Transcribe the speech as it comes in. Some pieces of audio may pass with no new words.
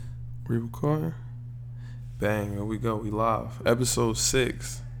We recording? Bang, here we go. We live. Episode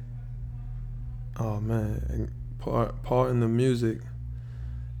 6. Oh man, pardon the music.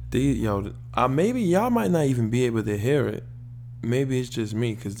 Maybe y'all might not even be able to hear it. Maybe it's just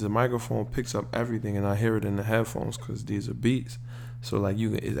me, because the microphone picks up everything and I hear it in the headphones because these are beats. So like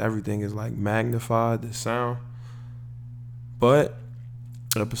everything is like magnified, the sound. But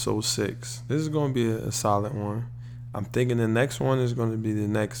episode 6. This is gonna be a solid one. I'm thinking the next one is gonna be the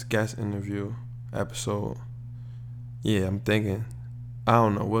next guest interview episode. Yeah, I'm thinking. I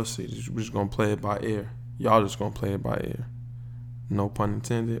don't know. We'll see. We're just gonna play it by ear. Y'all just gonna play it by ear. No pun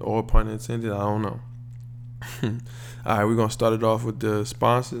intended or pun intended. I don't know. All right, we're gonna start it off with the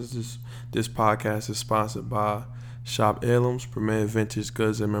sponsors. This podcast is sponsored by Shop Heirlooms, premier vintage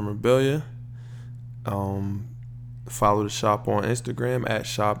goods and memorabilia. Follow the shop on Instagram at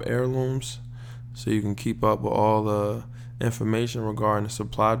Shop Heirlooms, so you can keep up with all the information regarding the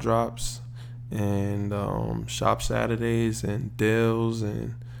supply drops and shop Saturdays and deals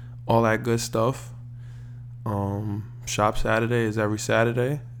and all that good stuff. Shop Saturday is every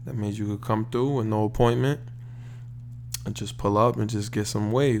Saturday. That means you could come through with no appointment and just pull up and just get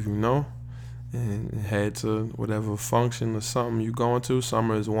some wave, and head to whatever function or something you going to.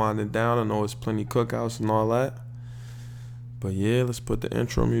 Summer is winding down. I know it's plenty cookouts and all that. But yeah, let's put the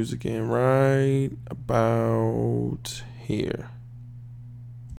intro music in right about here.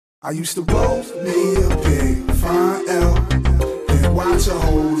 I used to roll me a big fine L and watch a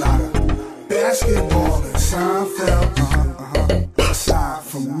whole lot of basketball and Seinfeld. Aside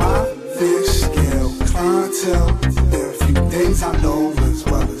from my fish scale clientele, there are a few things I know as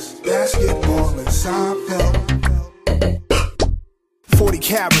well as basketball and Seinfeld. 40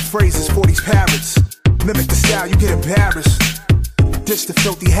 carat phrases, 40's parrots. Mimic the style, you get embarrassed. Ditch the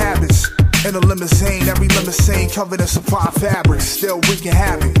filthy habits. In a limousine, every limousine covered in supply fabrics. Still wreaking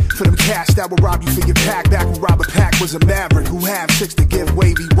havoc for them cash that will rob you for your pack. Back when Robert Pack was a maverick who had chicks to give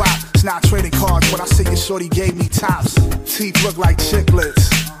wavy wop. It's not trading cards when I say your shorty gave me tops. Teeth look like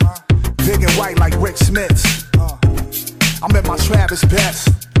chiclets, big and white like Rick Smith's. I'm at my Travis best.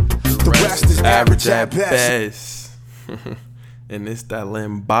 The rest is average at best. And it's that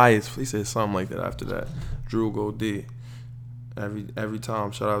Lim bias. He said something like that after that. Drew go D. Every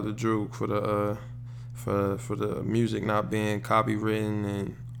time, shout out to Drew for the music not being copywritten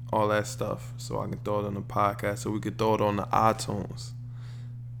and all that stuff, so I can throw it on the podcast, so we could throw it on the iTunes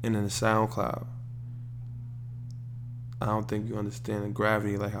and in the SoundCloud. I don't think you understand the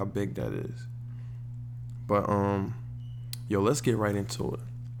gravity, like how big that is. But let's get right into it.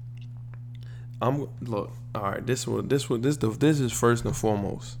 Look, all right. This is first and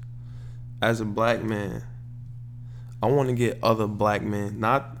foremost. As a black man, I want to get other black men,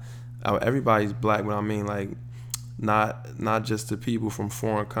 not everybody's black, but I mean like not just the people from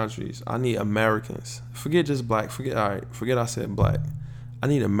foreign countries. I need Americans. Forget just black. Forget I said black. I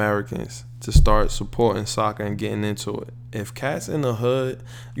need Americans to start supporting soccer and getting into it. If cats in the hood,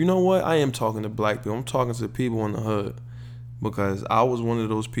 you know what? I am talking to black people. I'm talking to people in the hood, because I was one of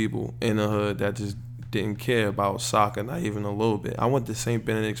those people in the hood that just didn't care about soccer, not even a little bit. I went to St.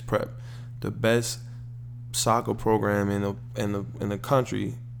 Benedict's Prep, the best soccer program in the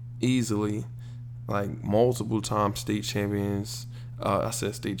country, easily, like multiple time state champions. I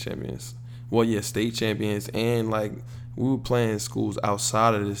said state champions. Well, yeah, state champions, and like we were playing schools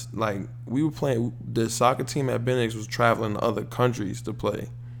outside of this. Like we were playing, the soccer team at Benedict's was traveling to other countries to play.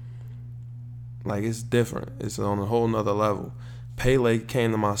 Like it's different. It's on a whole nother level. Pele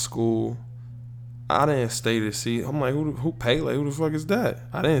came to my school. I didn't stay to see. I'm like, who Pele? Who the fuck is that?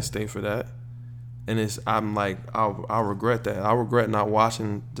 I didn't stay for that. And I'm like, I regret that. I regret not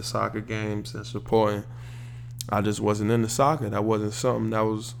watching the soccer games and supporting. I just wasn't into soccer. That wasn't something that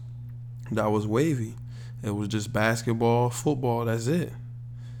was wavy. It was just basketball, football. That's it.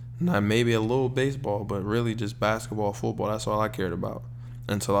 Not maybe a little baseball, but really just basketball, football. That's all I cared about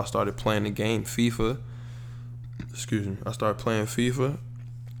until I started playing the game, FIFA. Excuse me. I started playing FIFA.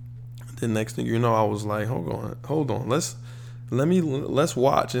 Then next thing you know, I was like, hold on. Let's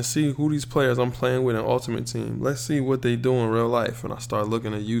watch and see who these players I'm playing with in Ultimate Team. Let's see what they do in real life. And I start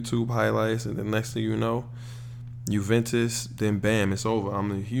looking at YouTube highlights, and the next thing you know, Juventus, then bam, it's over.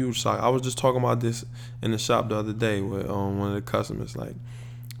 I'm a huge soccer. I was just talking about this in the shop the other day with one of the customers. Like,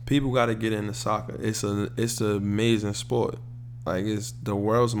 people got to get into soccer. It's an amazing sport. Like, it's the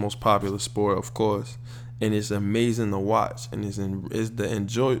world's most popular sport, of course, and it's amazing to watch. And it's the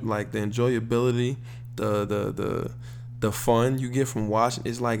enjoyability, the fun you get from watching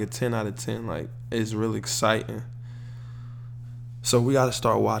is like a 10 out of 10. Like, it's really exciting. So we got to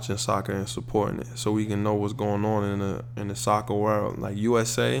start watching soccer and supporting it, so we can know what's going on in the soccer world. Like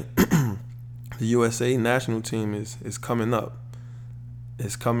USA, the USA national team is coming up.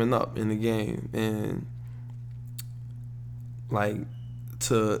 It's coming up in the game, and like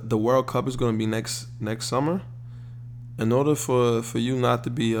to the World Cup is going to be next summer. In order for you not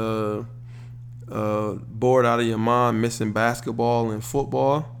to be bored out of your mind missing basketball and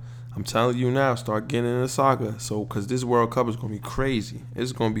football, I'm telling you now, start getting into soccer. So, because this World Cup is going to be crazy.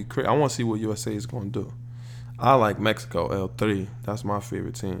 It's going to be crazy. I want to see what USA is going to do. I like Mexico, L3. That's my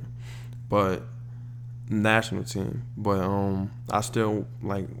favorite team. But, national team. But I still,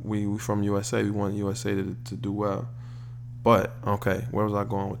 like, we from USA. We want USA to do well. But, okay, where was I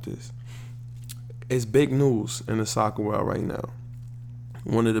going with this? It's big news in the soccer world right now.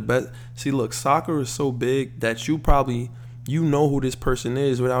 One of the best. See, look, soccer is so big that you know who this person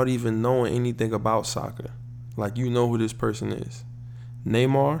is without even knowing anything about soccer. Like, you know who this person is.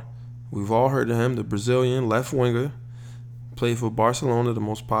 Neymar, we've all heard of him, the Brazilian left winger, played for Barcelona, the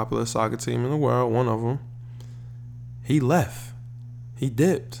most popular soccer team in the world, one of them. He left. He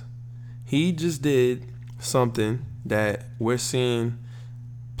dipped. He just did something that we're seeing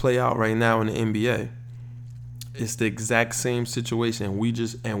play out right now in the NBA. It's the exact same situation. We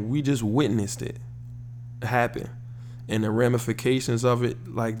just witnessed it happen. And the ramifications of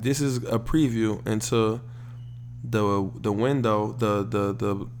it, like, this is a preview into the window,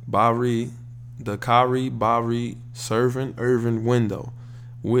 the Kyrie Byrie Irving window.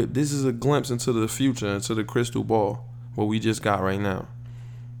 This is a glimpse into the future, into the crystal ball, what we just got right now.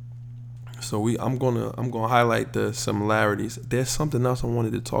 So I'm gonna highlight the similarities. There's something else I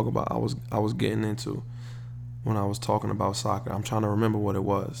wanted to talk about. I was getting into when I was talking about soccer. I'm trying to remember what it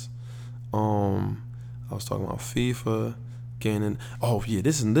was. I was talking about FIFA, getting. Oh yeah,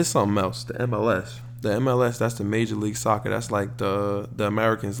 this is something else. The MLS. The MLS, that's the Major League Soccer. That's like the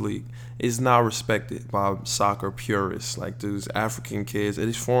Americans League. It's not respected by soccer purists, like these African kids,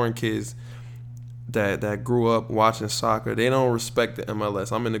 these foreign kids that grew up watching soccer. They don't respect the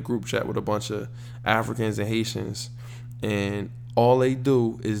MLS. I'm in a group chat with a bunch of Africans and Haitians, and all they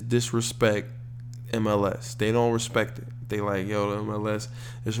do is disrespect MLS. They don't respect it. They like, yo, the MLS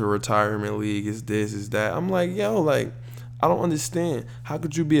is a retirement league. It's this, it's that. I'm like, yo, like, I don't understand. How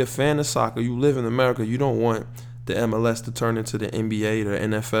could you be a fan of soccer? You live in America. You don't want the MLS to turn into the NBA,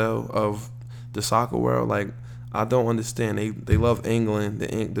 the NFL of the soccer world. Like, I don't understand. They love England,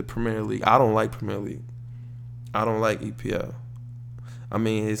 the Premier League. I don't like Premier League. I don't like EPL. I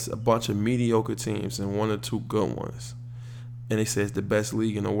mean, it's a bunch of mediocre teams and one or two good ones. And they say it's the best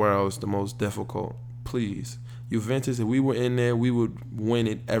league in the world. It's the most difficult. Please. Juventus, if we were in there, we would win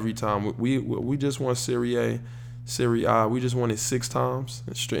it every time. We just won Serie A. We just won it 6 times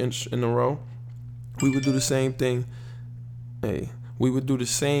in a row. We would do the same thing. We would do the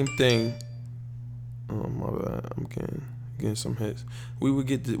same thing. Oh my bad, I'm getting some hits. We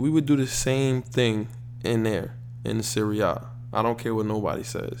would do the same thing in there in the Serie A. I don't care what nobody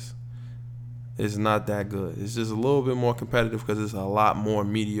says. It's not that good. It's just a little bit more competitive because there's a lot more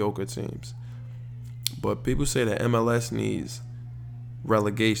mediocre teams. But people say that MLS needs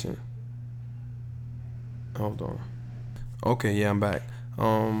relegation. Hold on. Okay, yeah, I'm back.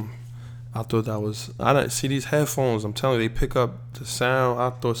 I thought that was. I don't see these headphones. I'm telling you, they pick up the sound. I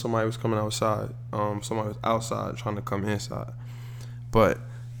thought somebody was coming outside. Somebody was outside trying to come inside. But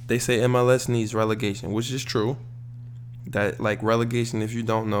they say MLS needs relegation, which is true. That, like, relegation, if you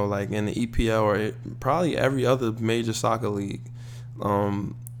don't know, like in the EPL or probably every other major soccer league,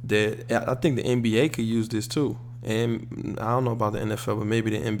 I think the NBA could use this too. And I don't know about the NFL, but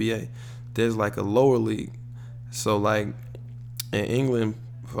maybe the NBA. There's like a lower league. So like in England,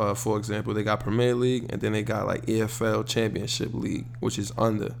 for example, they got Premier League and then they got like EFL Championship League, which is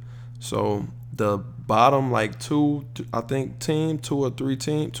under. So the bottom like two or three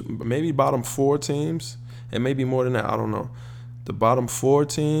teams, maybe bottom 4 teams, and maybe more than that, I don't know. The bottom 4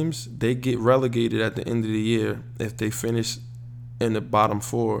 teams, they get relegated at the end of the year if they finish in the bottom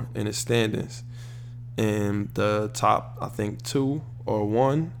 4 in the standings. And the top, I think 2 or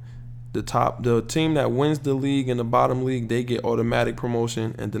 1, the team that wins the league and the bottom league, they get automatic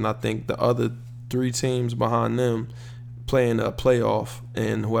promotion. And then I think the other 3 teams behind them play in a playoff,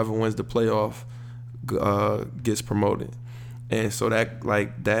 and whoever wins the playoff gets promoted. And so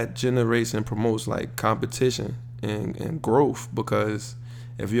that generates and promotes like competition and growth, because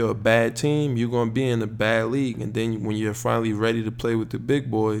if you're a bad team, you're going to be in a bad league. And then when you're finally ready to play with the big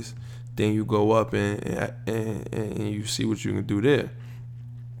boys, then you go up and you see what you can do there.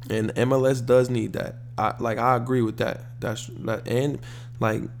 And MLS does need that. I agree with that. And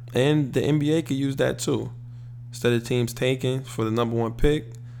the NBA could use that too. Instead of teams tanking for the number one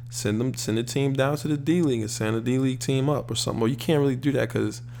pick, send the team down to the D League and send the D League team up or something. Well, you can't really do that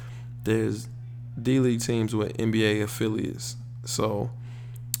because there's D League teams with NBA affiliates. So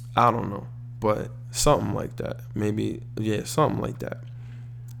I don't know, but something like that. Maybe something like that.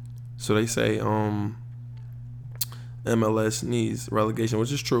 So they say MLS needs relegation,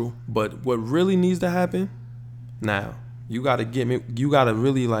 which is true. But what really needs to happen now, you gotta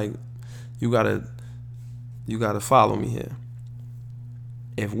follow me here.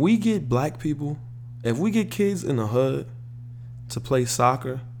 If we get black people, if we get kids in the hood to play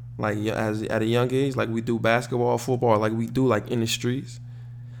soccer, like at a young age, like we do basketball, football, like we do like in the streets,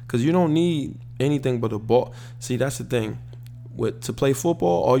 because you don't need anything but a ball. See, that's the thing. To play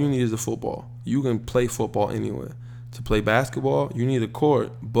football, all you need is a football. You can play football anywhere. To play basketball, you need a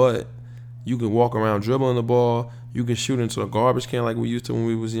court, but you can walk around dribbling the ball. You can shoot into a garbage can like we used to when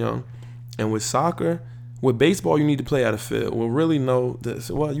we was young. And with soccer, with baseball, you need to play at a field. Well, really, no.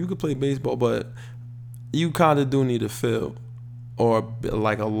 You could play baseball, but you kind of do need a field or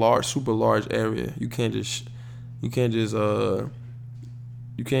like a super large area. You can't just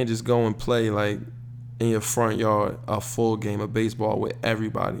go and play like in your front yard a full game of baseball with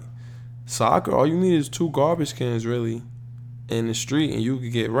everybody. Soccer, all you need is 2 garbage cans really in the street, and you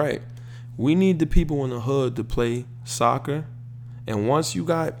could get right. We need the people in the hood to play soccer, and once you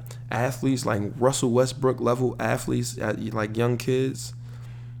got athletes like Russell Westbrook level athletes, like young kids,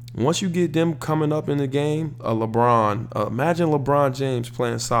 once you get them coming up in the game, imagine LeBron James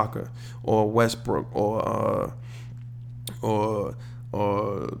playing soccer, or Westbrook, or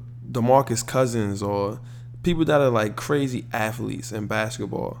DeMarcus Cousins, or people that are like crazy athletes in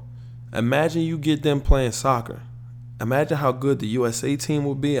basketball. Imagine you get them playing soccer. Imagine how good the USA team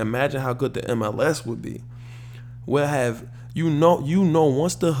would be. Imagine how good the MLS would be. We'll have,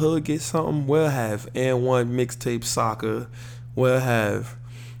 once the hood gets something, we'll have N1 mixtape soccer. We'll have,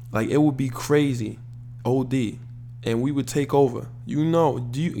 it would be crazy, OD, and we would take over.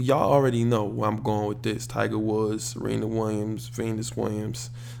 Y'all already know where I'm going with this. Tiger Woods, Serena Williams, Venus Williams,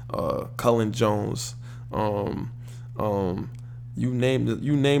 Cullen Jones, you name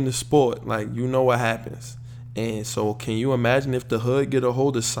the sport, you know what happens. And so can you imagine if the hood get a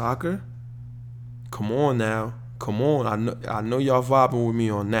hold of soccer? Come on now. Come on. I know y'all vibing with me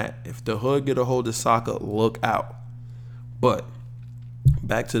on that. If the hood get a hold of soccer, look out. But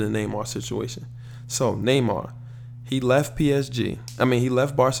back to the Neymar situation. So Neymar, he left PSG. He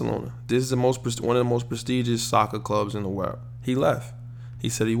left Barcelona. This is one of the most prestigious soccer clubs in the world. He left. He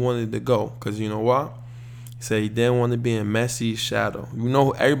said he wanted to go because you know what? He said he didn't want to be in Messi's shadow.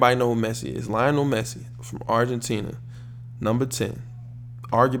 Everybody know who Messi is. Lionel Messi from Argentina, number 10.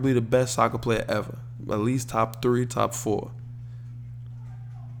 Arguably the best soccer player ever. At least top 3, top 4.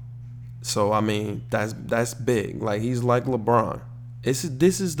 So, that's big. He's like LeBron. This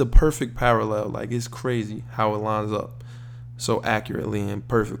is the perfect parallel. It's crazy how it lines up so accurately and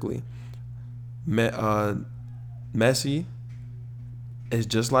perfectly. Messi is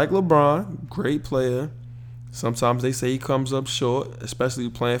just like LeBron, great player. Sometimes they say he comes up short, especially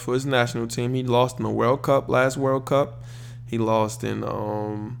playing for his national team. He lost in the last World Cup. He lost in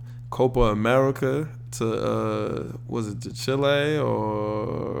Copa America to Chile,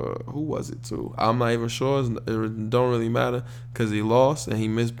 or who was it to? I'm not even sure. It don't really matter because he lost and he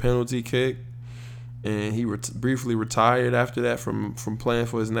missed penalty kick, and he briefly retired after that from playing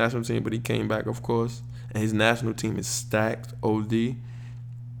for his national team. But he came back, of course, and his national team is stacked OD.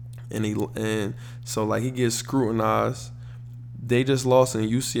 And so he gets scrutinized. They just lost in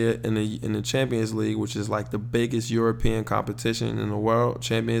UCL in the Champions League, which is the biggest European competition in the world,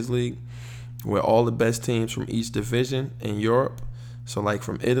 Champions League, where all the best teams from each division in Europe. So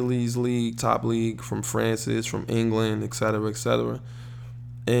from Italy's league, top league, from France's, from England, etc., etc.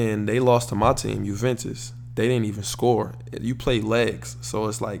 And they lost to my team, Juventus. They didn't even score. You play legs, so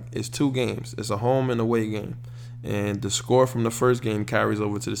it's 2 games. It's a home and away game. And the score from the first game carries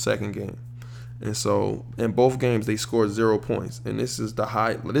over to the second game. And so in both games they scored 0 points. And this is a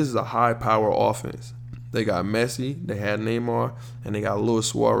high power offense. They got Messi, they had Neymar, and they got Luis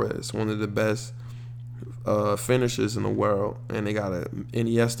Suarez, one of the best finishers in the world. And they got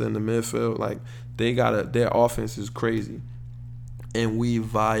Iniesta in the midfield. Their offense is crazy. And we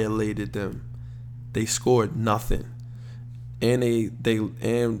violated them. They scored nothing. And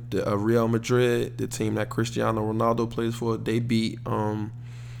Real Madrid, the team that Cristiano Ronaldo plays for, they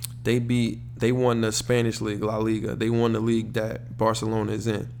won the Spanish league, La Liga. They won the league that Barcelona is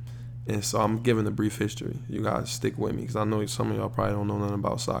in. And so I'm giving a brief history. You guys stick with me because I know some of y'all probably don't know nothing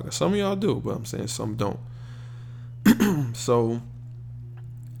about soccer. Some of y'all do, but I'm saying some don't. So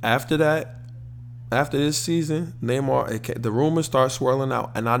after that, after this season, Neymar, the rumors start swirling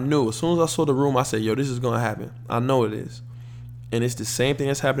out. And I knew, as soon as I saw the rumor, I said, yo, this is going to happen. I know it is. And it's the same thing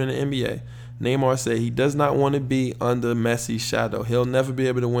that's happening in the NBA. Neymar said he does not want to be under Messi's shadow. He'll never be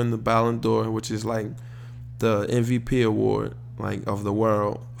able to win the Ballon d'Or, which is like the MVP award like of the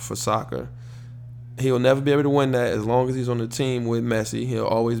world for soccer. He'll never be able to win that as long as he's on the team with Messi. He'll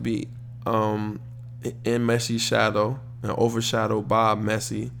always be in Messi's shadow and overshadowed by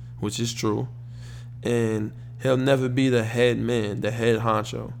Messi, which is true. And he'll never be the head man, the head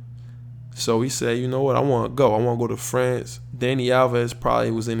honcho. So he said, you know what, I want to go. I want to go to France. Dani Alves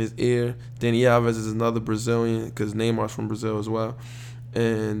probably was in his ear. Dani Alves is another Brazilian because Neymar's from Brazil as well.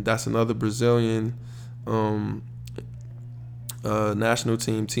 And that's another Brazilian national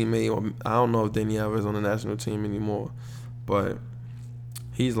team teammate. I don't know if Dani Alves is on the national team anymore. But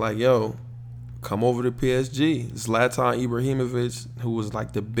he's like, yo, come over to PSG. Zlatan Ibrahimovic, who was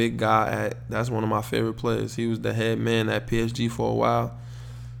like the big guy that's one of my favorite players. He was the head man at PSG for a while.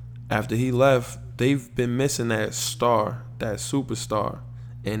 After he left, they've been missing that star, that superstar,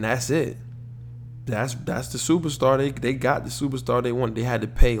 and that's it. That's the superstar. They got the superstar they wanted. They had to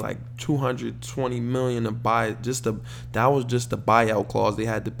pay like $220 million to buy it. That was just the buyout clause. They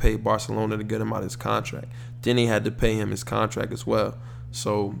had to pay Barcelona to get him out of his contract. Then they had to pay him his contract as well.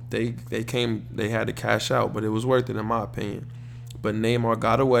 So they had to cash out, but it was worth it in my opinion. But Neymar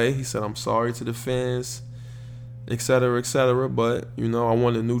got away. He said, I'm sorry to the fans, etc., etc. But, you know, I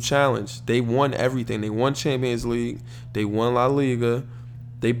want a new challenge. They won everything. They won Champions League. They won La Liga.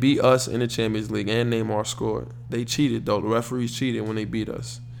 They beat us in the Champions League, and Neymar scored. They cheated, though. The referees cheated when they beat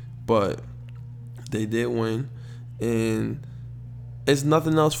us. But they did win, and it's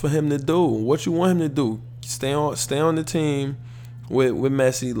nothing else for him to do. What you want him to do? Stay on the team with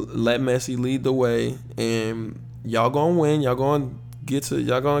Messi. Let Messi lead the way, and y'all gonna win. Y'all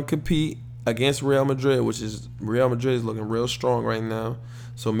gonna compete against Real Madrid, Real Madrid is looking real strong right now.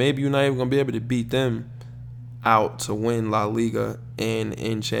 So maybe you're not even gonna be able to beat them out to win La Liga and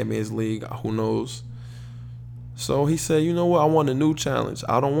in Champions League. Who knows? So he said, you know what? I want a new challenge.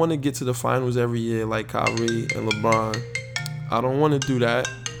 I don't want to get to the finals every year like Kyrie and LeBron. I don't want to do that.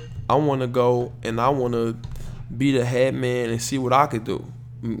 I want to go and I want to be the head man and see what I could do.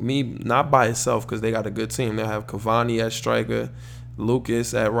 Me, not by itself, because they got a good team. They have Cavani at striker,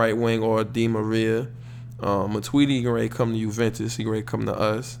 Lucas at right wing, or Di Maria. Matuidi ready to come to Juventus. He ready to come to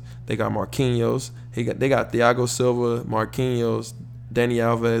us. They got Marquinhos. They got Thiago Silva, Marquinhos, Dani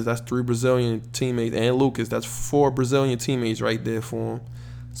Alves. That's 3 Brazilian teammates, and Lucas. That's 4 Brazilian teammates right there for him.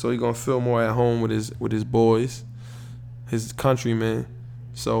 So he's gonna feel more at home with his boys, his countrymen.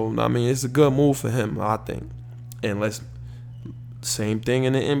 So I mean, it's a good move for him, I think. And same thing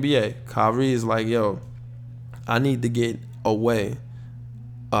in the NBA. Kyrie is like, yo, I need to get away.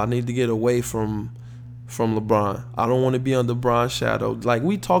 I need to get away from LeBron. I don't want to be under LeBron's shadow. Like,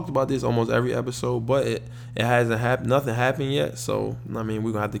 we talked about this almost every episode, but it hasn't happened. Nothing happened yet. So I mean,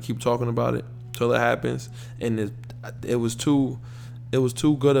 we're gonna have to keep talking about it till it happens. And it was too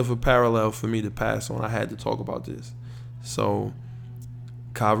good of a parallel for me to pass on. I had to talk about this. So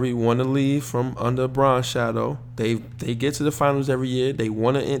Kyrie want to leave from under LeBron's shadow. They get to the finals every year. They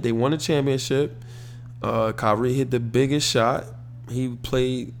won a championship. Kyrie hit the biggest shot. He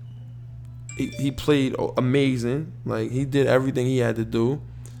played amazing. Like, he did everything he had to do.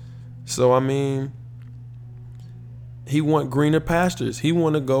 So I mean, he want greener pastures. He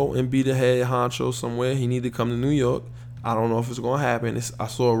want to go and be the head honcho somewhere. He need to come to New York. I don't know if it's gonna happen. I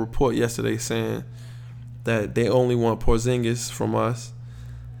saw a report yesterday saying that they only want Porzingis from us.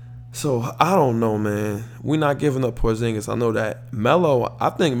 So I don't know, man. We're not giving up Porzingis. I know that. I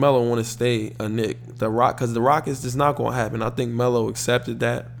think Melo want to stay a Knick. Because the Rockets is not going to happen. I think Melo accepted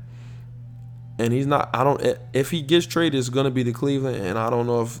that. And he's not. If he gets traded, it's going to be to Cleveland. And I don't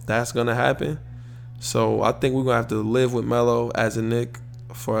know if that's going to happen. So I think we're going to have to live with Melo as a Knick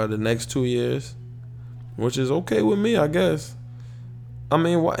for the next 2 years. Which is okay with me, I guess. I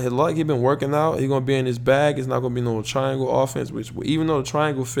mean, he been working out. He's going to be in his bag. It's not going to be no triangle offense, which even though the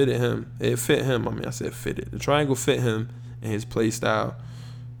triangle fitted him, it fit him. I mean, I said fitted. The triangle fit him and his play style.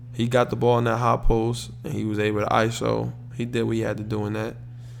 He got the ball in that hot post, and he was able to ISO. He did what he had to do in that.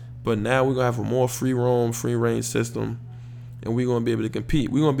 But now we're going to have a more free roam, free range system, and we're going to be able to compete.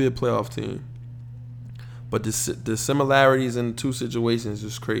 We're going to be a playoff team. But the similarities in the two situations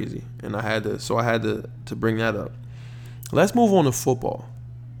is crazy, and I had to bring that up. Let's move on to football.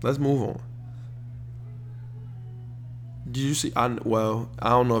 Let's move on. Did you see? I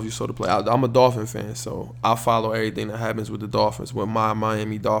don't know if you saw the play. I'm a Dolphin fan, so I follow everything that happens with the Dolphins, with my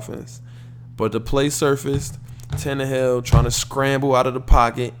Miami Dolphins. But the play surfaced. Tannehill trying to scramble out of the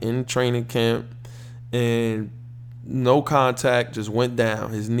pocket in training camp. and no contact, just went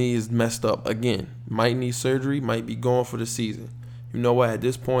down. His knee is messed up again. Might need surgery, might be gone for the season. You know what? At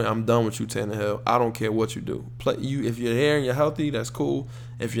this point, I'm done with you, Tannehill. I don't care what you do. Play you if you're here and you're healthy, that's cool.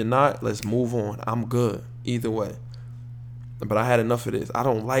 If you're not, let's move on. I'm good either way. But I had enough of this. I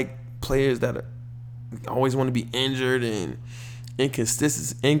don't like players that always want to be injured and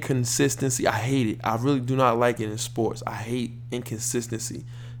inconsistency. I hate it. I really do not like it in sports. I hate inconsistency.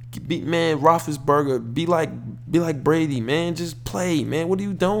 Man, Roethlisberger, be like Brady, man. Just play, man. What are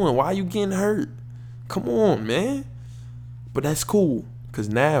you doing? Why are you getting hurt? Come on, man. But that's cool, because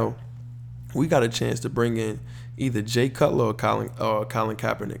now we got a chance to bring in either Jay Cutler or Colin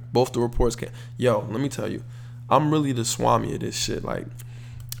Kaepernick. Both the reports can. Yo, let me tell you, I'm really the Swami of this shit. Like,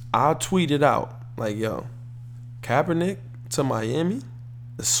 I tweeted out, like, yo, Kaepernick to Miami.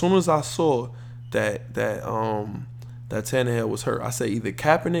 As soon as I saw that Tannehill was hurt, I said either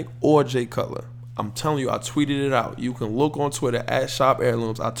Kaepernick or Jay Cutler. I'm telling you, I tweeted it out. You can look on Twitter at Shop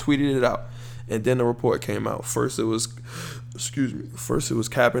Heirlooms. I tweeted it out. And then the report came out. First it was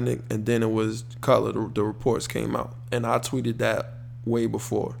Kaepernick, and then it was Cutler. The reports came out, and I tweeted that way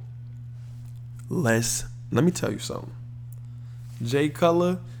before. Let me tell you something. Jay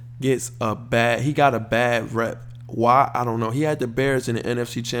Cutler he got a bad rep. Why? I don't know. He had the Bears in the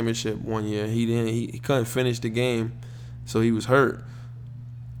NFC Championship one year. He couldn't finish the game, so he was hurt.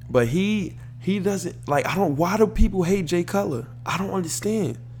 But he doesn't why do people hate Jay Cutler? I don't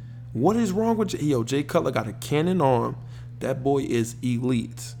understand. What is wrong with Jay Cutler got a cannon arm. That boy is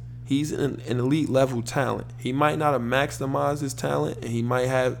elite. He's an elite level talent. He might not have maximized his talent, and he might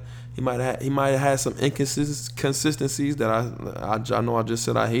have had some inconsistencies that I know I just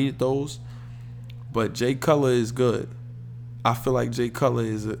said I hated those. But Jay Cutler is good. I feel like Jay Cutler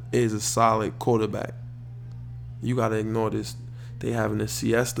is a solid quarterback. You gotta ignore this. They having a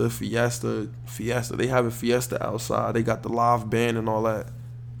fiesta. They having fiesta outside. They got the live band and all that.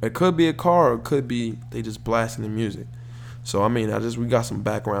 It could be a car, or it could be they just blasting the music. So, I mean, we got some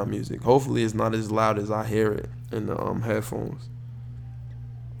background music. Hopefully it's not as loud as I hear it in the headphones.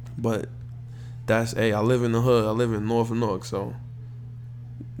 But I live in the hood. I live in North Newark, so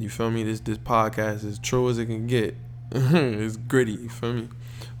you feel me? This podcast is true as it can get. It's gritty, you feel me?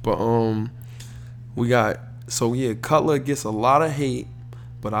 But Cutler gets a lot of hate,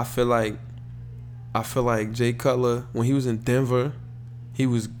 but I feel like Jay Cutler, when he was in Denver, he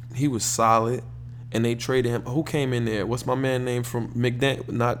was solid, and they traded him. Who came in there? What's my man name from McDaniel?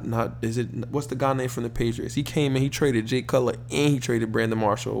 What's the guy name from the Patriots? He came in, he traded Jay Cutler, and he traded Brandon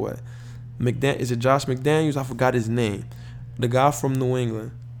Marshall away. Is it Josh McDaniels? I forgot his name. The guy from New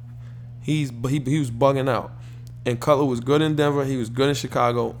England. He was bugging out. And Cutler was good in Denver. He was good in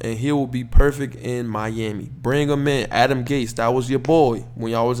Chicago, and he will be perfect in Miami. Bring him in. Adam Gase, that was your boy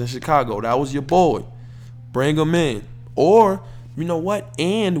when y'all was in Chicago. That was your boy. Bring him in. Or, you know what?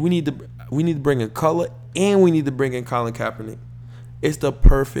 And we need to bring in Cutler, and we need to bring in Colin Kaepernick. It's the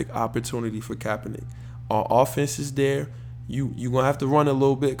perfect opportunity for Kaepernick. Our offense is there. You're going to have to run a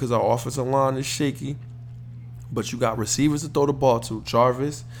little bit because our offensive line is shaky. But you got receivers to throw the ball to.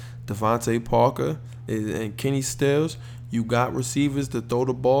 Jarvis, Devontae Parker, and Kenny Stills. You got receivers to throw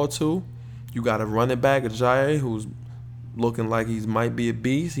the ball to. You got a running back, Ajayi, who's looking like he might be a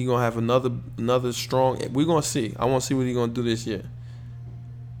beast. He's going to have another strong. We're going to see. I want to see what he's going to do this year.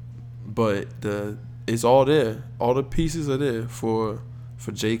 But it's all there. All the pieces are there for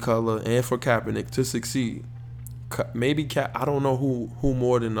Jay Cutler and for Kaepernick to succeed. Maybe I don't know who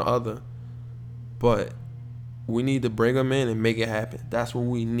more than the other, but we need to bring them in and make it happen. That's what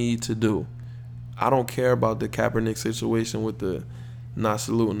we need to do. I don't care about the Kaepernick situation with the not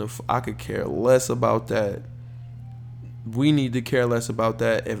saluting. I could care less about that. We need to care less about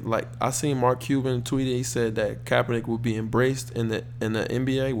that. If I seen Mark Cuban tweeted, he said that Kaepernick will be embraced in the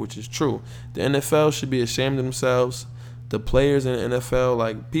NBA, which is true. The NFL should be ashamed of themselves. The players in the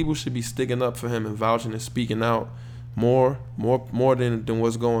NFL, people should be sticking up for him and vouching and speaking out more than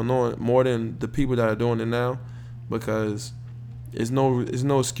what's going on, more than the people that are doing it now, because there's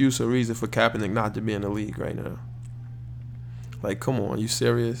no excuse or reason for Kaepernick not to be in the league right now. Come on, you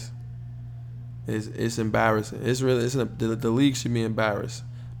serious? It's embarrassing. The league should be embarrassed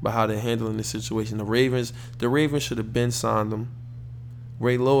by how they're handling the situation. The Ravens should have been signed him.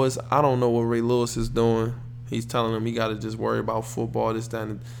 Ray Lewis, I don't know what Ray Lewis is doing. He's telling him he got to just worry about football, this, that,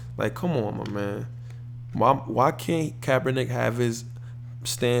 and come on, my man. Why can't Kaepernick have his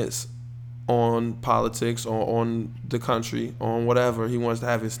stance on politics or on the country, on whatever he wants to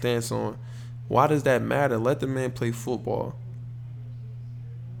have his stance on? Why does that matter? Let the man play football.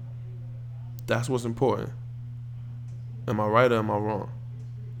 That's what's important. Am I right or am I wrong?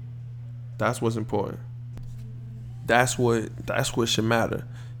 That's what's important. That's what should matter.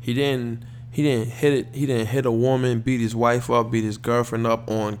 He didn't hit it. He didn't hit a woman, beat his wife up, beat his girlfriend up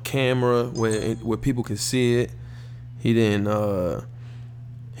on camera where people can see it. He didn't.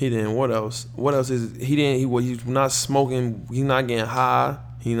 What else? What else is he didn't? He's not smoking. He's not getting high.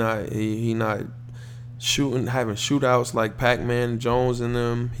 He not shooting, having shootouts like Pac-Man Jones and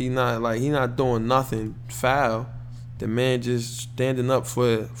them. He not doing nothing foul. The man just standing up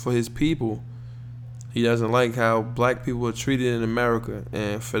for his people. He doesn't like how black people are treated in America,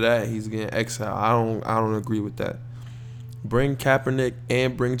 and for that he's getting exiled. I don't agree with that. Bring Kaepernick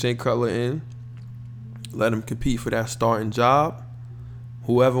and bring Jay Cutler in. Let him compete for that starting job.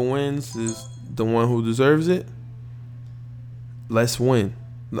 Whoever wins is the one who deserves it. Let's win.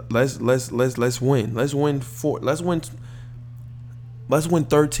 Let's win. Let's win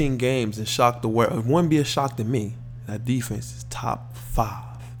 13 games and shock the world. It wouldn't be a shock to me. That defense is top 5.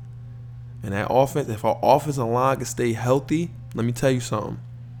 And that offense, if our offensive line can stay healthy, let me tell you something.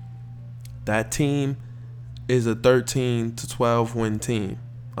 That team is a 13 to 12 win team.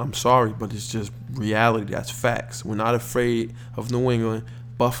 I'm sorry, but it's just reality. That's facts. We're not afraid of New England.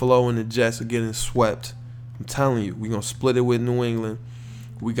 Buffalo and the Jets are getting swept. I'm telling you, we're going to split it with New England.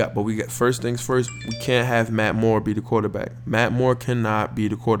 We got first things first, we can't have Matt Moore be the quarterback. Matt Moore cannot be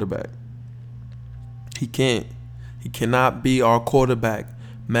the quarterback. He can't. He cannot be our quarterback.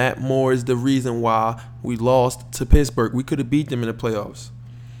 Matt Moore is the reason why we lost to Pittsburgh. We could have beat them in the playoffs.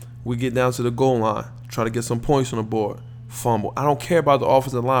 We get down to the goal line, try to get some points on the board. Fumble. I don't care about the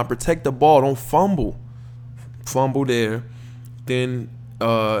offensive line. Protect the ball. Don't fumble. Fumble there. Then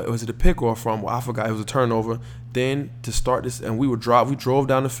was it a pick or a fumble? I forgot. It was a turnover. Then to start this, and we drove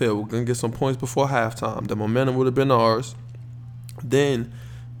down the field. We're gonna get some points before halftime. The momentum would have been ours. Then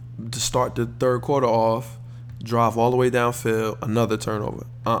to start the third quarter off, drive all the way downfield, another turnover.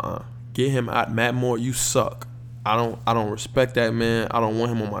 Get him out. Matt Moore, you suck. I don't respect that man. I don't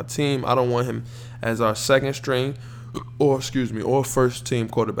want him on my team. I don't want him as our second string or first team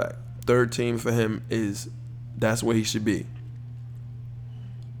quarterback. Third team for him that's where he should be.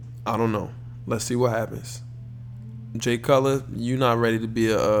 I don't know. Let's see what happens. Jay Cutler, you're not ready to be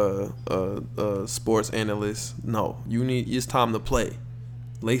a sports analyst. No, it's time to play.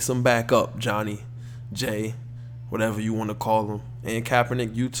 Lace him back up, Johnny, Jay, whatever you want to call him. And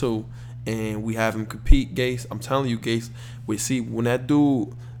Kaepernick, you too. And we have him compete, Gase. I'm telling you, Gase. When that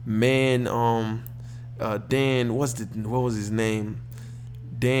dude, man, Dan, what was his name?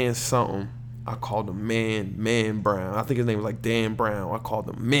 Dan something. I called him Man Brown. I think his name was like Dan Brown. I called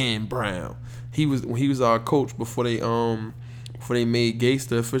him Man Brown. He was our coach before they made Gase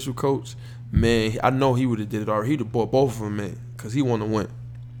the official coach. Man, I know he would have did it already. He'd have brought both of them in because he wanted to win.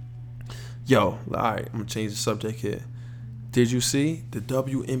 Yo, all right, I'm gonna change the subject here. Did you see the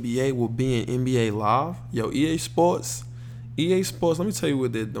WNBA will be in NBA Live? Yo, EA Sports, let me tell you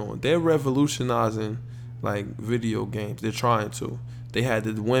what they're doing. They're revolutionizing like video games. They're trying to. They had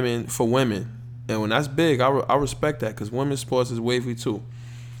the women for women. And when that's big, I respect that because women's sports is wavy too.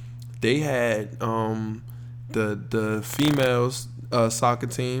 They had the females soccer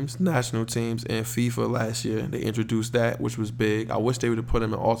teams, national teams, and FIFA last year. They introduced that, which was big. I wish they would have put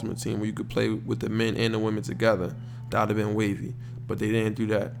them in Ultimate Team where you could play with the men and the women together. That would have been wavy. But they didn't do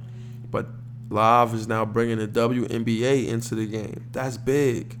that. But Live is now bringing the WNBA into the game. That's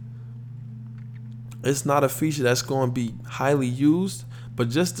big. It's not a feature that's going to be highly used, but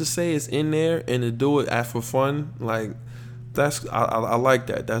just to say it's in there and to do it for fun, like I like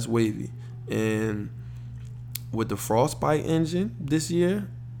that. That's wavy. And with the Frostbite engine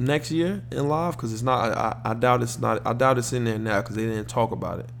next year in Live, because it's not. I doubt it's in there now because they didn't talk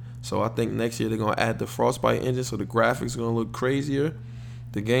about it. So I think next year they're gonna add the Frostbite engine, so the graphics are gonna look crazier,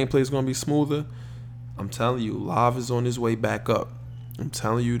 the gameplay is gonna be smoother. I'm telling you, Live is on his way back up. I'm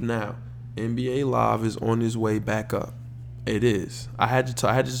telling you now. NBA Live is on his way back up. It is. I had to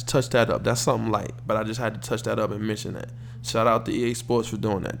just touch that up. That's something light, but I just had to touch that up and mention that. Shout out to EA Sports for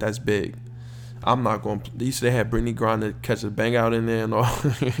doing that. That's big. I'm not going to. They had Brittany Griner catch a bang out in there and all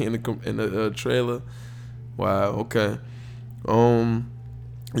in the trailer. Wow. Okay.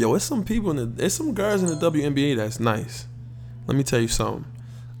 Yo, it's some people there's some girls in the WNBA that's nice. Let me tell you something.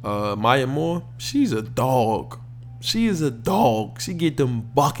 Maya Moore, she's a dog. She is a dog. She get them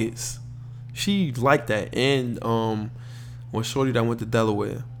buckets. She like that. And when shorty that went to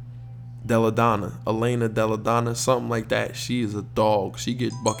Delaware, Elena Deladonna, something like that. She is a dog. She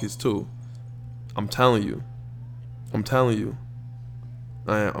get buckets too. I'm telling you. I'm telling you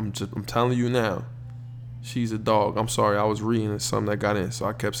now. She's a dog. I'm sorry. I was reading something that got in, so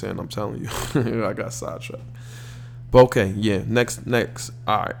I kept saying I'm telling you. I got sidetracked. But okay, yeah. Next.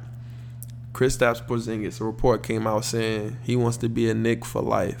 All right. Kristaps Porzingis, a report came out saying he wants to be a Knick for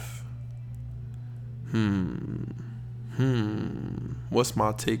life. What's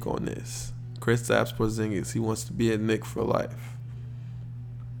my take on this? Kristaps Porzingis, he wants to be a Knick for life.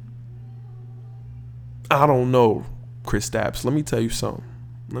 I don't know, Kristaps. Let me tell you something.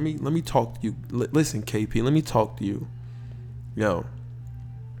 Let me talk to you. Listen, KP, let me talk to you. Yo,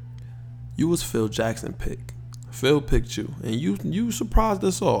 you was Phil Jackson pick. Phil picked you, and you surprised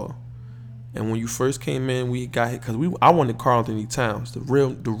us all. And when you first came in, we got hit because I wanted Karl Anthony Towns, we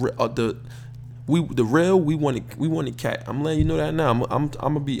wanted Cat. I'm letting you know that now. I'm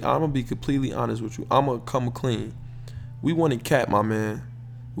gonna be completely honest with you. I'm gonna come clean. We wanted Cat, my man.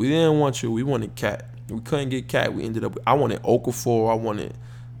 We didn't want you. We wanted Cat. We couldn't get Cat. We ended up. I wanted Okafor. I wanted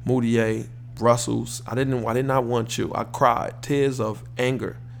Moutier, Russells. I did not want you. I cried tears of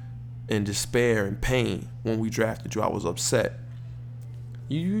anger and despair and pain when we drafted you. I was upset.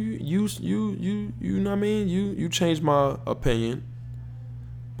 You know what I mean? You changed my opinion.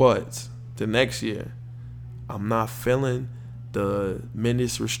 But the next year, I'm not feeling the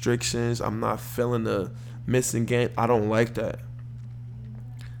minutes restrictions. I'm not feeling the missing game. I don't like that.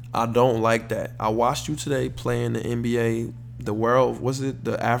 I watched you today playing the NBA, the world. Was it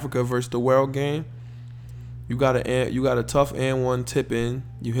the Africa versus the world game? You got a tough and one tip in.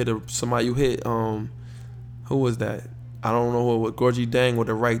 You hit somebody. You hit who was that? I don't know what Gorgie Dang with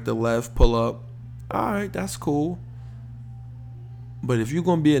the right, the left, pull up. All right, that's cool. But if you're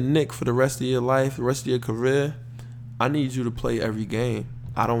gonna be a Knick for the rest of your life, the rest of your career, I need you to play every game.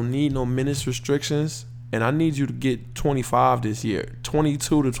 I don't need no minutes restrictions, and I need you to get 25 this year,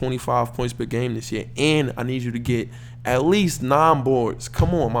 22 to 25 points per game this year, and I need you to get at least 9 boards.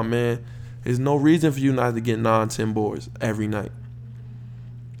 Come on, my man. There's no reason for you not to get 9, 10 boards every night.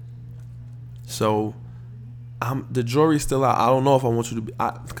 So, the jury's still out. I don't know if I want you to be,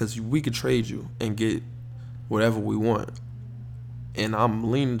 because we could trade you and get whatever we want. And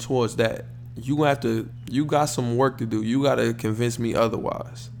I'm leaning towards that. You got some work to do. You got to convince me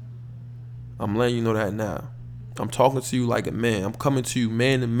otherwise. I'm letting you know that now. I'm talking to you like a man. I'm coming to you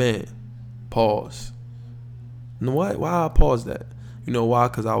man to man. Pause. You know what? Why I pause that? You know why?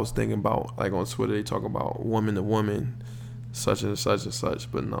 Because I was thinking about, like on Twitter, they talk about woman to woman, such and such and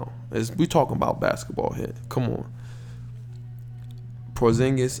such. But no, we talking about basketball here. Come on.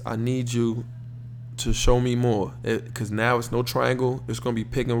 Porzingis, I need you to show me more, because now it's no triangle. It's going to be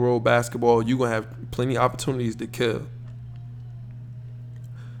pick and roll basketball. You're going to have plenty of opportunities to kill.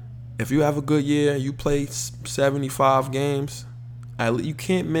 If you have a good year, you play 75 games, you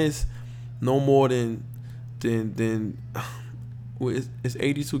can't miss no more than it's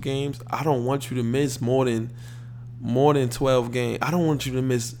 82 games. I don't want you to miss more than 12 games. I don't want you to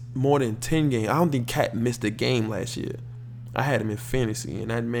miss more than 10 games. I don't think Cat missed a game last year. I had him in fantasy, and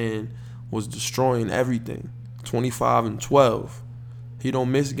that man was destroying everything. 25 and 12. He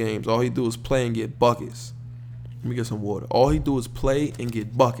don't miss games. All he do is play and get buckets. Let me get some water. All he do is play and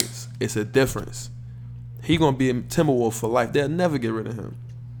get buckets. It's a difference. He gonna be a Timberwolf for life. They'll never get rid of him.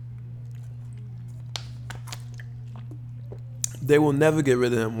 They will never get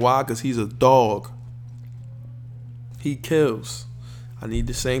rid of him. Why? Because he's a dog. He kills. I need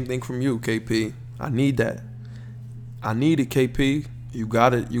the same thing from you, KP. I need that. I need it, KP. You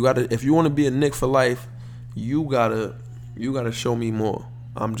gotta. If you want to be a Knick for life, you gotta show me more.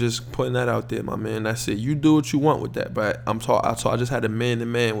 I'm just putting that out there, my man. That's it. You do what you want with that, but I just had a man to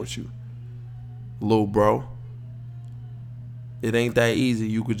man with you, little bro. It ain't that easy.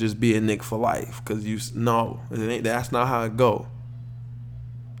 You could just be a Knick for life, cause it ain't. That's not how it go.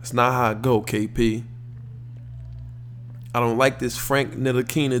 It's not how it go, KP. I don't like this Frank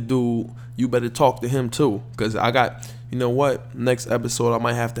Ntilikina dude. You better talk to him too, cause I got. You know what? Next episode, I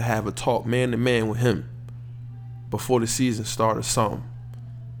might have to have a talk man to man with him before the season starts or something.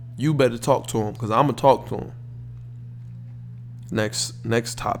 You better talk to him, because I'm going to talk to him.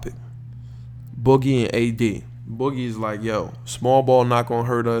 Next topic. Boogie and AD. Boogie's like, yo, small ball not going to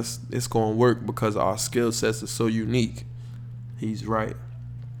hurt us. It's going to work because our skill sets are so unique. He's right.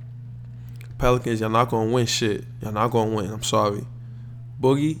 Pelicans, y'all not going to win shit. Y'all not going to win. I'm sorry.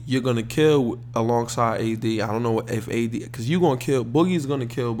 Boogie, you're going to kill alongside AD. I don't know if AD, because you're going to kill. Boogie's going to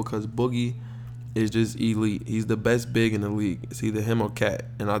kill because Boogie is just elite. He's the best big in the league. It's either him or Cat,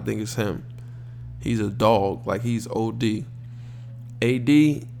 and I think it's him. He's a dog. Like, he's OD. AD,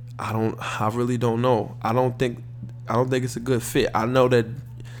 I really don't know. I don't think it's a good fit. I know that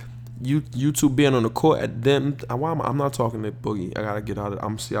you two being on the court at them. I'm not talking to Boogie. I gotta get out of it.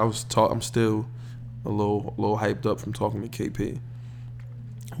 I'm still a little hyped up from talking to KP.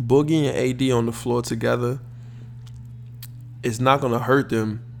 Boogie and AD on the floor together, it's not gonna hurt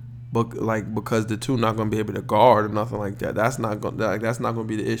them but like because the two not gonna be able to guard or nothing like that. That's not gonna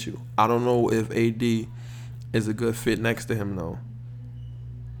be the issue. I don't know if AD is a good fit next to him though.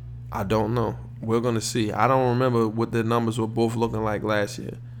 I don't know. We're gonna see. I don't remember what the numbers were both looking like last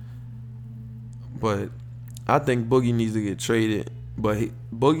year, but I think Boogie needs to get traded. But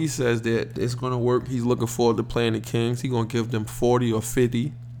Boogie says that it's gonna work. He's looking forward to playing the Kings. He's gonna give them 40 or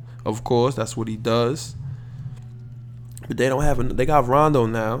 50. Of course, that's what he does. But they don't have. They got Rondo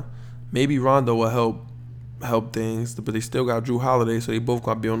now. Maybe Rondo will help things. But they still got Drew Holiday, so they both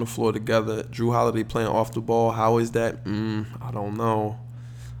gonna be on the floor together. Drew Holiday playing off the ball. How is that? I don't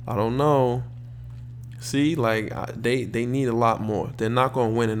know. See, like they need a lot more. They're not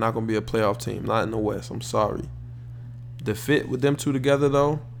gonna win. They're not gonna be a playoff team. Not in the West. I'm sorry. The fit with them two together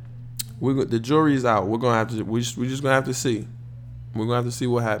though, the jury's out. We're gonna have to. We're just gonna have to see. We're gonna have to see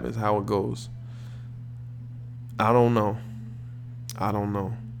what happens, how it goes. I don't know. I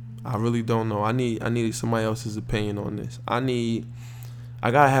really don't know. I need somebody else's opinion on this. I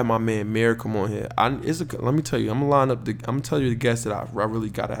gotta have my man Mayor come on here. Let me tell you. I'm gonna tell you the guests that I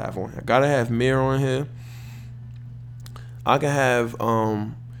really gotta have on here. I gotta have Mayor on here. I can have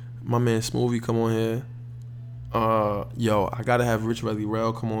my man Smoothie come on here. I gotta have Rich Relly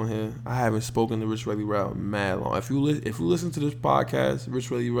Rel come on here. I haven't spoken to Rich Relly Rel mad long. If you listen to this podcast, Rich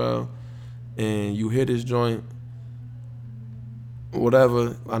Relly Rel, and you hear this joint,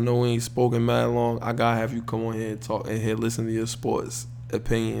 whatever, I know we ain't spoken mad long. I gotta have you come on here and talk and listen to your sports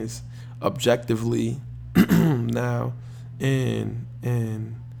opinions objectively now, and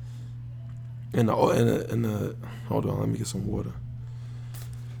hold on, let me get some water.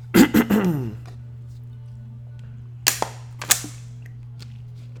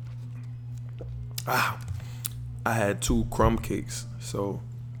 I had 2 crumb cakes, so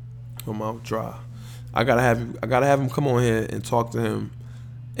my mouth dry. I gotta have him come on here and talk to him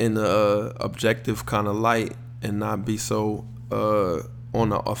in the objective kind of light and not be so on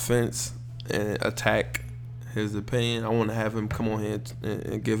the offense and attack his opinion. I want to have him come on here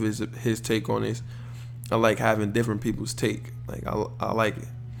and give his take on this. I like having different people's take. Like I like it.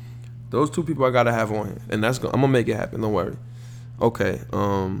 Those 2 people I gotta have on here, and I'm gonna make it happen. Don't worry. Okay.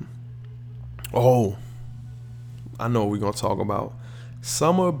 I know what we're gonna talk about.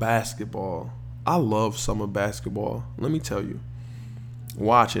 Summer basketball. I love summer basketball. Let me tell you.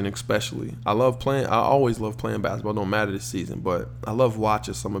 Watching especially. I always love playing basketball, no matter the season, but I love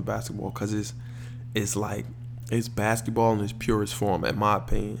watching summer basketball because it's basketball in its purest form, in my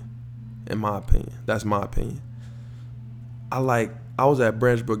opinion. That's my opinion. I was at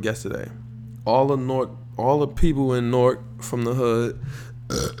Branchbrook yesterday. All the people in Newark from the hood,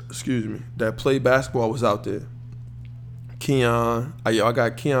 that play basketball was out there. Keon, I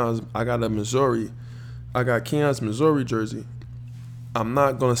got Keon's Missouri jersey. I'm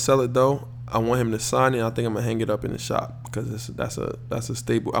not gonna sell it though. I want him to sign it. I think I'm gonna hang it up in the shop because that's a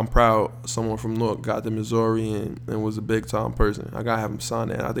staple. I'm proud someone from Newark got the Missouri and was a big time person. I gotta have him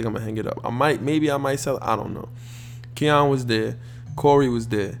sign it. I think I'm gonna hang it up. I might sell it. I don't know. Keon was there. Corey was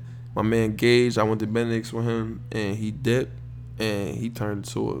there. My man Gage, I went to Benedict's with him and he dipped and he turned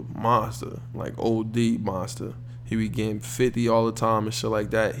into a monster, like OD monster. He be getting 50 all the time and shit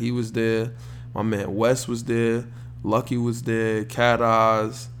like that. He was there. My man Wes was there. Lucky was there. Cat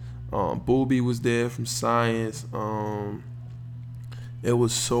Eyes. Booby was there from Science. It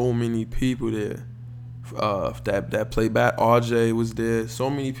was so many people there. That play back. RJ was there. So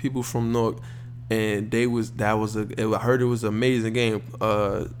many people from Newark, and I heard it was an amazing game.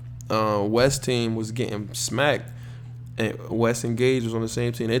 West team was getting smacked, and West and Gage was on the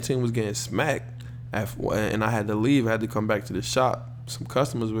same team. Their team was getting smacked. And I had to leave. I had to come back to the shop. Some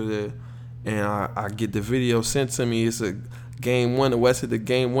customers were there, and I get the video sent to me. It's a game winner. West hit the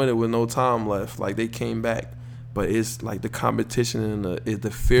game winner with no time left. Like they came back, but it's like the competition and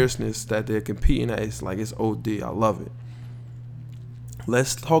the fierceness that they're competing at. It's OD. I love it.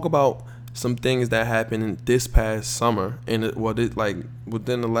 Let's talk about some things that happened in this past summer and within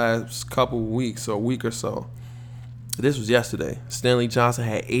the last couple weeks or week or so. This was yesterday. Stanley Johnson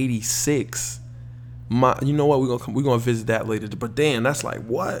had 86. You know what? We're gonna visit that later. But damn, that's like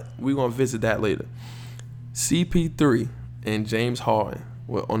what? We're gonna visit that later. CP3 and James Harden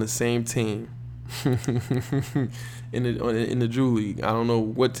were on the same team in the Drew League. I don't know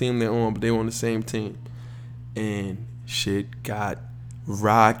what team they're on, but they were on the same team, and shit got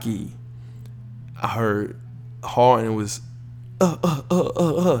rocky. I heard Harden was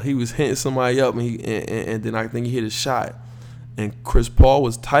he was hitting somebody up, and then I think he hit a shot. And Chris Paul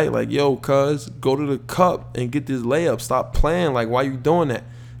was tight, like, yo, cuz, go to the cup and get this layup. Stop playing. Like, why you doing that?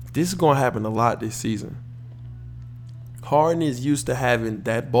 This is going to happen a lot this season. Harden is used to having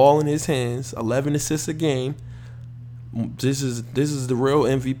that ball in his hands, 11 assists a game. This is the real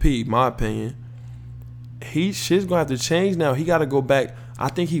MVP, my opinion. Shit's gonna have to change now. He got to go back. I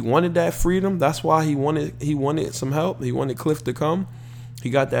think he wanted that freedom. That's why he wanted some help. He wanted Cliff to come. He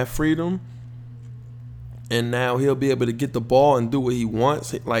got that freedom, and now he'll be able to get the ball and do what he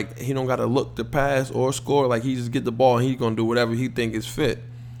wants. Like, he don't got to look to pass or score. Like, he just get the ball and he's gonna do whatever he think is fit.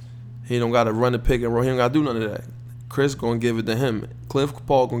 He don't got to run the pick and roll. He don't got to do none of that. Chris gonna give it to him. Cliff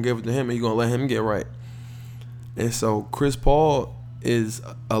Paul gonna give it to him, and he gonna let him get right. And so Chris Paul is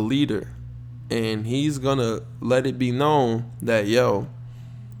a leader, and he's gonna let it be known that, yo,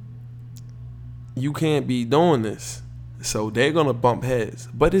 you can't be doing this. So they're gonna bump heads.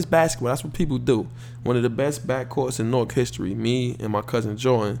 But it's basketball. That's what people do. One of the best backcourts in North history. Me and my cousin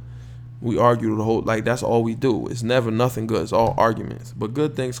Jordan, we argue the whole, like, that's all we do. It's never nothing good. It's all arguments. But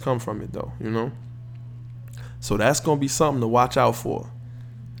good things come from it, though, you know? So that's going to be something to watch out for.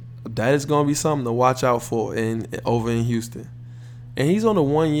 That is going to be something to watch out for over in Houston. And he's on the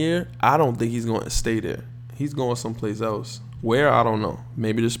 1 year. I don't think he's going to stay there. He's going someplace else. Where? I don't know.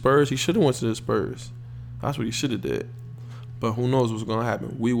 Maybe the Spurs. He should have went to the Spurs. That's what he should have did. But who knows what's going to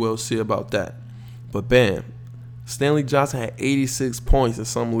happen. We will see about that. But bam. Stanley Johnson had 86 points in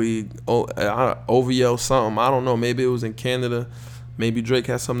some league. OVO something. I don't know. Maybe it was in Canada. Maybe Drake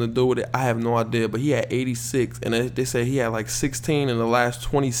has something to do with it. I have no idea. But he had 86. And they said he had like 16 in the last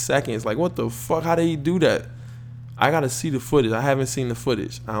 20 seconds. Like, what the fuck? How did he do that? I got to see the footage. I haven't seen the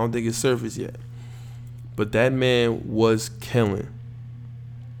footage. I don't think it's surfaced yet. But that man was killing.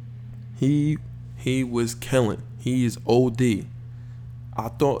 He was killing. He is OD. I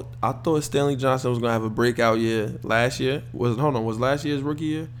thought Stanley Johnson was gonna have a breakout year last year. Was last year's rookie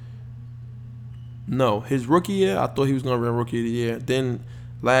year? No, his rookie year, I thought he was gonna be rookie of the year. Then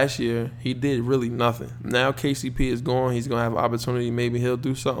last year, he did really nothing. Now KCP is gone. He's gonna have an opportunity. Maybe he'll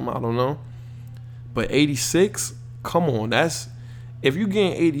do something. I don't know. But 86, come on. If you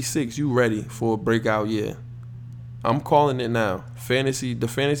getting 86, you ready for a breakout year. I'm calling it now. The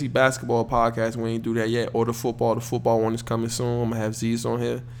fantasy basketball podcast, we ain't do that yet. Or the football one is coming soon. I'm gonna have Z's on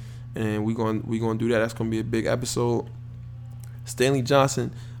here, and we gonna do that. That's gonna be a big episode. Stanley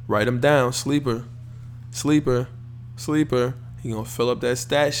Johnson, write him down. Sleeper. He gonna fill up that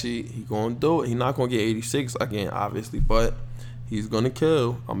stat sheet. He gonna do it. He not gonna get 86 again, obviously, but he's gonna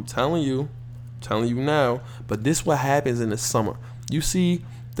kill. I'm telling you now. But this what happens in the summer. You see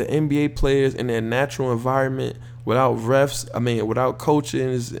the NBA players in their natural environment, without refs, without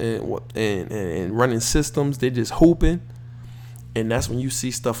coaches and running systems, they just hooping. And that's when you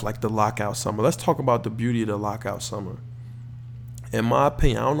see stuff like the lockout summer. Let's talk about the beauty of the lockout summer. In my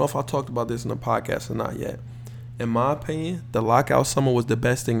opinion, I don't know if I talked about this in the podcast or not yet. In my opinion, the lockout summer was the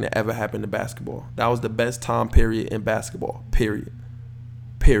best thing that ever happened to basketball. That was the best time period in basketball. Period.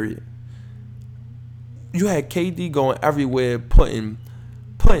 You had KD going everywhere, putting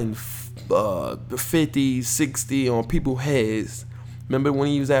 50, 60 on people's heads. Remember when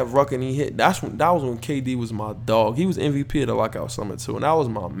he was at Ruck and he hit? That was when KD was my dog. He was MVP of the lockout summer too, and that was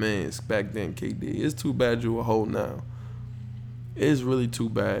my man back then. KD. It's too bad you a hoe now. It's really too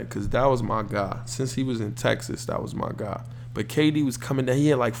bad because that was my guy. Since he was in Texas, that was my guy. But KD was coming down. He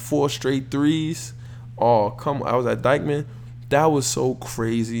had like 4 straight threes. Oh, come on. I was at Dykeman. That was so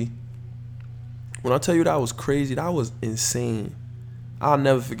crazy. When I tell you that was crazy, that was insane. I'll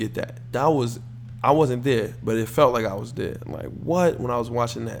never forget that. I wasn't there, but it felt like I was there. Like, what? When I was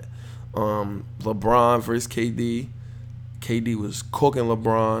watching that. LeBron versus KD. KD was cooking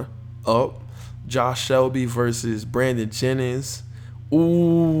LeBron up. Josh Shelby versus Brandon Jennings.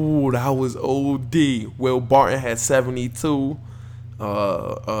 Ooh, that was OD. Will Barton had 72.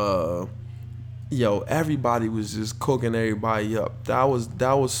 Everybody was just cooking everybody up. That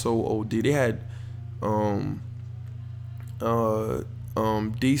was so OD. They had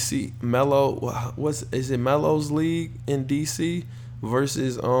DC Melo. Is it Melo's league in DC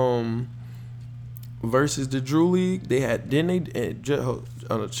versus the Drew League? They had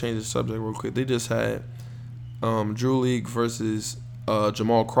change the subject real quick. They just had Drew League versus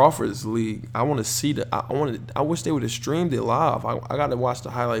Jamal Crawford's league. I want to see that. I wish they would have streamed it live. I got to watch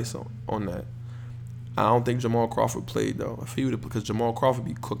the highlights on that. I don't think Jamal Crawford played though. If he would have, because Jamal Crawford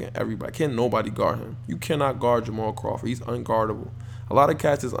be cooking everybody. Can't nobody guard him. You cannot guard Jamal Crawford. He's unguardable. A lot of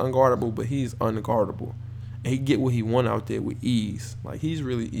cats is unguardable, but he's unguardable. And he get what he want out there with ease. Like, he's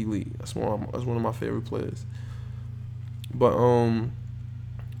really elite. That's one of my favorite players. But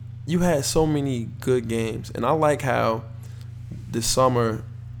you had so many good games, and I like how this summer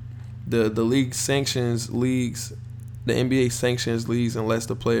the league sanctions leagues, the NBA sanctions leagues, and lets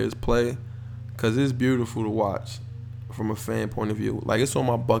the players play, because it's beautiful to watch. from a fan point of view. Like, it's on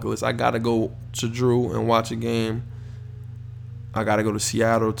my bucket list. I gotta go to Drew and watch a game. I gotta go to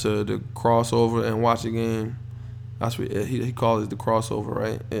Seattle to the crossover and watch a game. That's what he calls it, the crossover,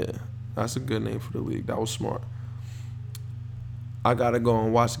 right? Yeah, that's a good name for the league. That was smart. I gotta go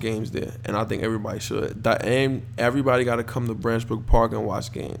and watch games there, and I think everybody should. And everybody gotta come to Branchbrook Park and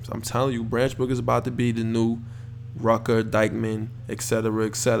watch games. I'm telling you, Branchbrook is about to be the new Rucker, Dykeman, etc.,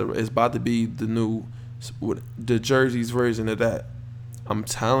 etc. It's about to be the new, the Jersey's version of that. I'm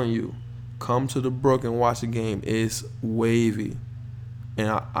telling you, come to the Brook and watch a game. It's wavy,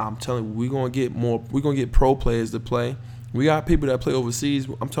 and I'm telling you, we're gonna get pro players to play. We got people that play overseas.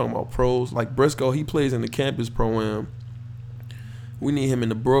 I'm talking about pros like Briscoe. He plays in the campus pro-am. We need him in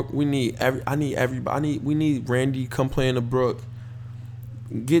the Brook. We need everybody. We need Randy come play in the Brook.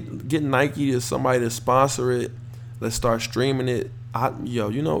 Get Nike or somebody to sponsor it. Let's start streaming it.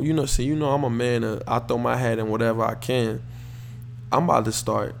 You know, I'm a man. I throw my hat in whatever I can. I'm about to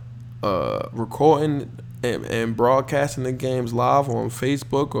start recording and broadcasting the games live on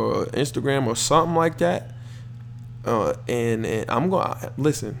Facebook or Instagram or something like that. And I'm gonna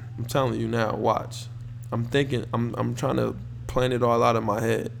listen. I'm telling you now. Watch. I'm thinking. I'm trying to plan it all out in my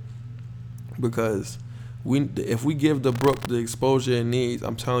head, because if we give the Brook the exposure it needs,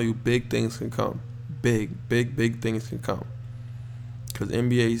 I'm telling you, big things can come. Big things can come.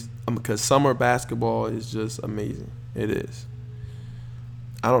 Because summer basketball is just amazing. It is.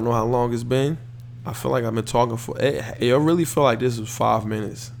 I don't know how long it's been. I feel like I've been talking for. I really feel like this was 5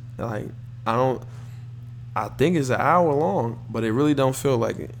 minutes. Like I think it's an hour long, but it really don't feel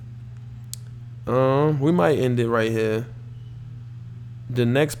like it. We might end it right here. The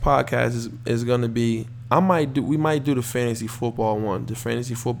next podcast is gonna be. We might do the fantasy football one, the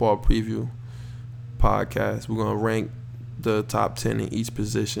fantasy football preview podcast. We're gonna rank the top 10 in each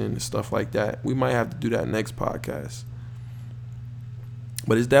position and stuff like that. We might have to do that next podcast.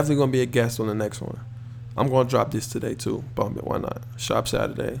 But it's definitely gonna be a guest on the next one. I'm gonna drop this today too. Bump it, why not? Shop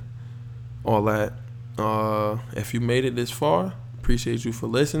Saturday, all that. If you made it this far, appreciate you for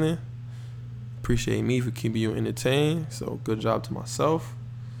listening. Appreciate me for keeping you entertained. So good job to myself.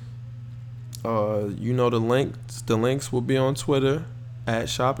 You know the links. The links will be on Twitter at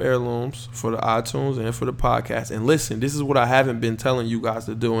Shop Heirlooms for the iTunes and for the podcast. And listen, this is what I haven't been telling you guys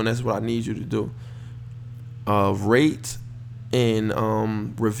to do, and that's what I need you to do. Rate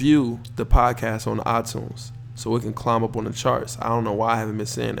and review the podcast on iTunes so it can climb up on the charts. I don't know why I haven't been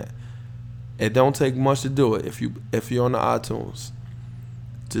saying that. It don't take much to do it if you're on the iTunes.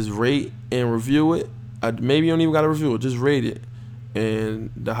 Just rate and review it. Maybe you don't even got to review it. Just rate it.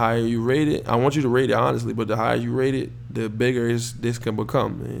 And the higher you rate it, I want you to rate it honestly, but the higher you rate it, the bigger this can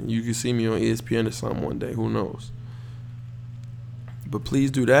become. And you can see me on ESPN or something one day. Who knows? But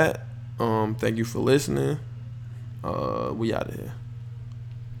please do that. Thank you for listening. We out of here.